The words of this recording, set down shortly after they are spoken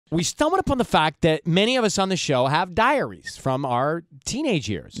we stumbled upon the fact that many of us on the show have diaries from our teenage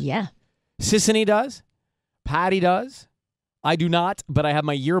years. Yeah. Sissany does. Patty does. I do not, but I have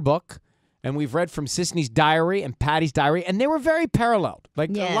my yearbook. And we've read from Sisney's diary and Patty's diary, and they were very paralleled.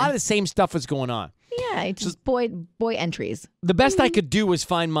 Like, a lot of the same stuff was going on. Yeah, it's just boy entries. The best I could do was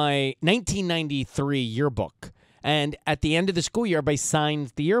find my 1993 yearbook. And at the end of the school year, everybody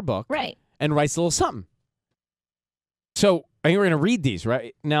signs the yearbook. Right. And writes a little something. So, I think we're going to read these,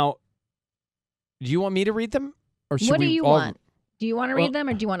 right? Now, do you want me to read them? Or should what do we you all... want? Do you want to read them,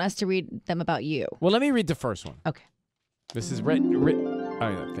 or do you want us to read them about you? Well, let me read the first one. Okay. This is written. Oh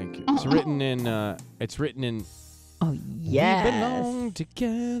yeah, thank you. It's written in. Oh yes. We belong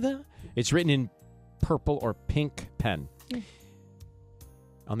together. It's written in purple or pink pen.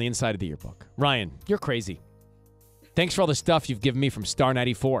 On the inside of the yearbook. Ryan, you're crazy. Thanks for all the stuff you've given me from Star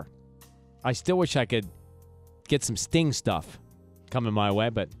 94. I still wish I could get some Sting stuff coming my way,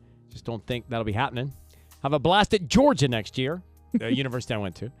 but just don't think that'll be happening. Have a blast at Georgia next year. The university I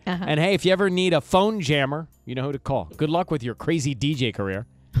went to. And hey, if you ever need a phone jammer, you know who to call. Good luck with your crazy DJ career.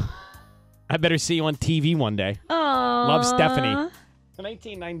 I better see you on TV one day. Aww. Love, Stephanie.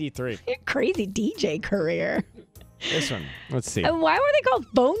 1993. Your crazy DJ career. This one. Let's see. And why were they called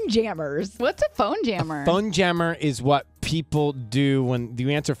phone jammers? What's a phone jammer? Phone jammer is what people do when you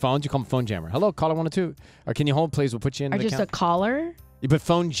answer phones. You call them phone jammer. Hello, caller 102. Or can you hold, please? We'll put you in Or the just account. a caller? But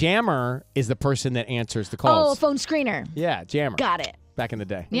phone jammer is the person that answers the calls. Oh, phone screener. Yeah, jammer. Got it. Back in the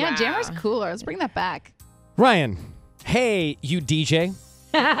day. Yeah, jammer's cooler. Let's bring that back. Ryan, hey, you DJ.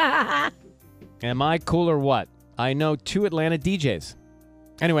 Am I cool or what? I know 2 Atlanta DJs.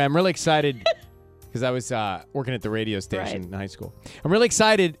 Anyway, I'm really excited because I was working at the radio station in high school. I'm really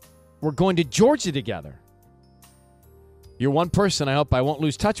excited. We're going to Georgia together. You're one person I hope I won't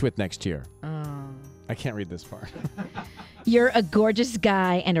lose touch with next year. I can't read this part. You're a gorgeous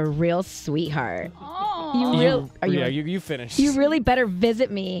guy and a real sweetheart. You finished. You really better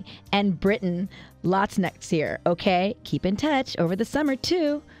visit me and Britain lots next year, okay? Keep in touch over the summer,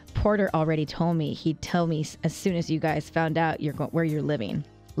 too. Porter already told me. He'd tell me as soon as you guys found out where you're living.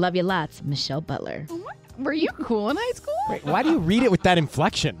 Love you lots, Michelle Butler. Were you cool in high school? Wait, why do you read it with that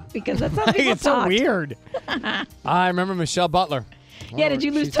inflection? Because that's how people It's so talked. weird. I remember Michelle Butler. Yeah, did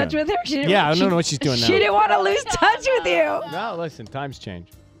you lose touch with her? I don't know what she's doing now. She didn't want to lose touch with you. No, listen, times change.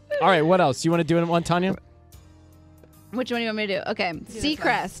 All right, what else? You want to do one, Tanya? Which one do you want me to do? Okay,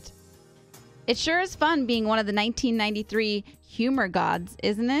 Seacrest. It sure is fun being one of the 1993 humor gods,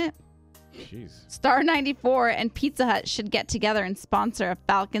 isn't it? Jeez. Star 94 and Pizza Hut should get together and sponsor a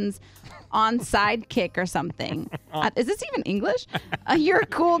Falcons on Sidekick or something. Is this even English? You're a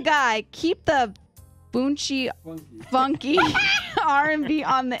cool guy. Keep the Boonchi funky R&B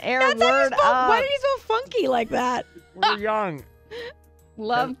on the air. That's Word up. Why did he so funky like that? We're young.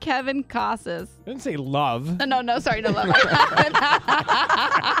 Love, Kevin Casas. I didn't say love. No, sorry, no love. You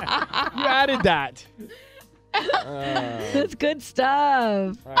added that. That's good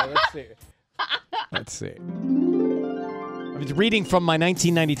stuff. All right, let's see. I was reading from my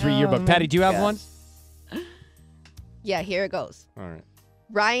 1993 yearbook. Patty, do you have one? Yeah, here it goes. All right.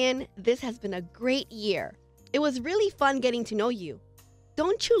 Ryan, this has been a great year. It was really fun getting to know you.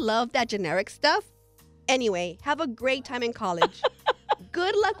 Don't you love that generic stuff? Anyway, have a great time in college.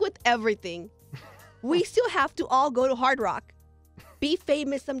 Good luck with everything. We still have to all go to Hard Rock. Be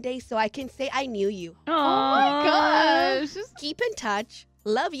famous someday so I can say I knew you. Oh my gosh. Keep in touch.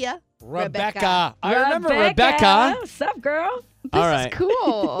 Love ya. Rebecca. I remember Rebecca. What's up, girl? This is cool.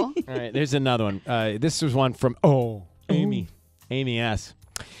 All right, there's another one. This was one from, Amy. Amy S.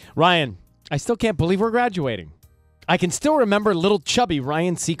 Ryan, I still can't believe we're graduating. I can still remember little chubby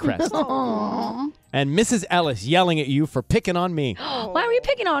Ryan Seacrest. Aww. And Mrs. Ellis yelling at you for picking on me. Why were you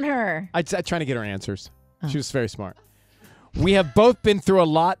picking on her? I trying to get her answers. She was very smart. We have both been through a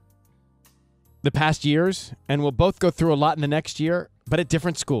lot the past years, and we'll both go through a lot in the next year, but at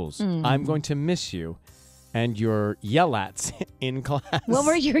different schools. I'm going to miss you and your yell-ats in class. What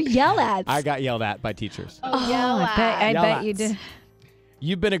were your yell-ats? I got yelled at by teachers. I bet you did.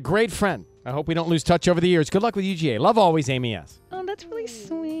 You've been a great friend. I hope we don't lose touch over the years. Good luck with UGA. Love always, Amy S. Oh, that's really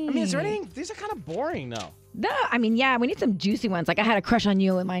sweet. I mean, is there anything? These are kind of boring, though. No, I mean, yeah, we need some juicy ones. Like I had a crush on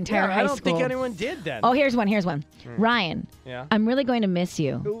you in my entire high school. I don't think anyone did then. Oh, here's one. Ryan, Yeah. I'm really going to miss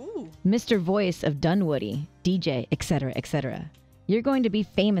you. Ooh. Mr. Voice of Dunwoody, DJ, etc., etc. You're going to be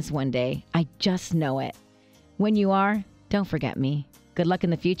famous one day. I just know it. When you are, don't forget me. Good luck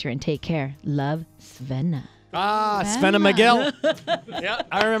in the future and take care. Love, Svenna. Svenna McGill. Yeah,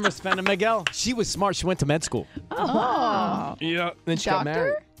 I remember Svenna McGill. She was smart. She went to med school. Oh. Yeah. Then she got Doctor?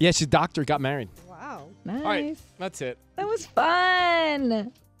 married. Yeah, she's a doctor, got married. Wow. Nice. All right, that's it. That was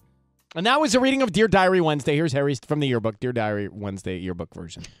fun. And that was a reading of Dear Diary Wednesday. Here's Harry from the yearbook, Dear Diary Wednesday yearbook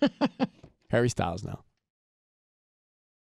version. Harry Styles now.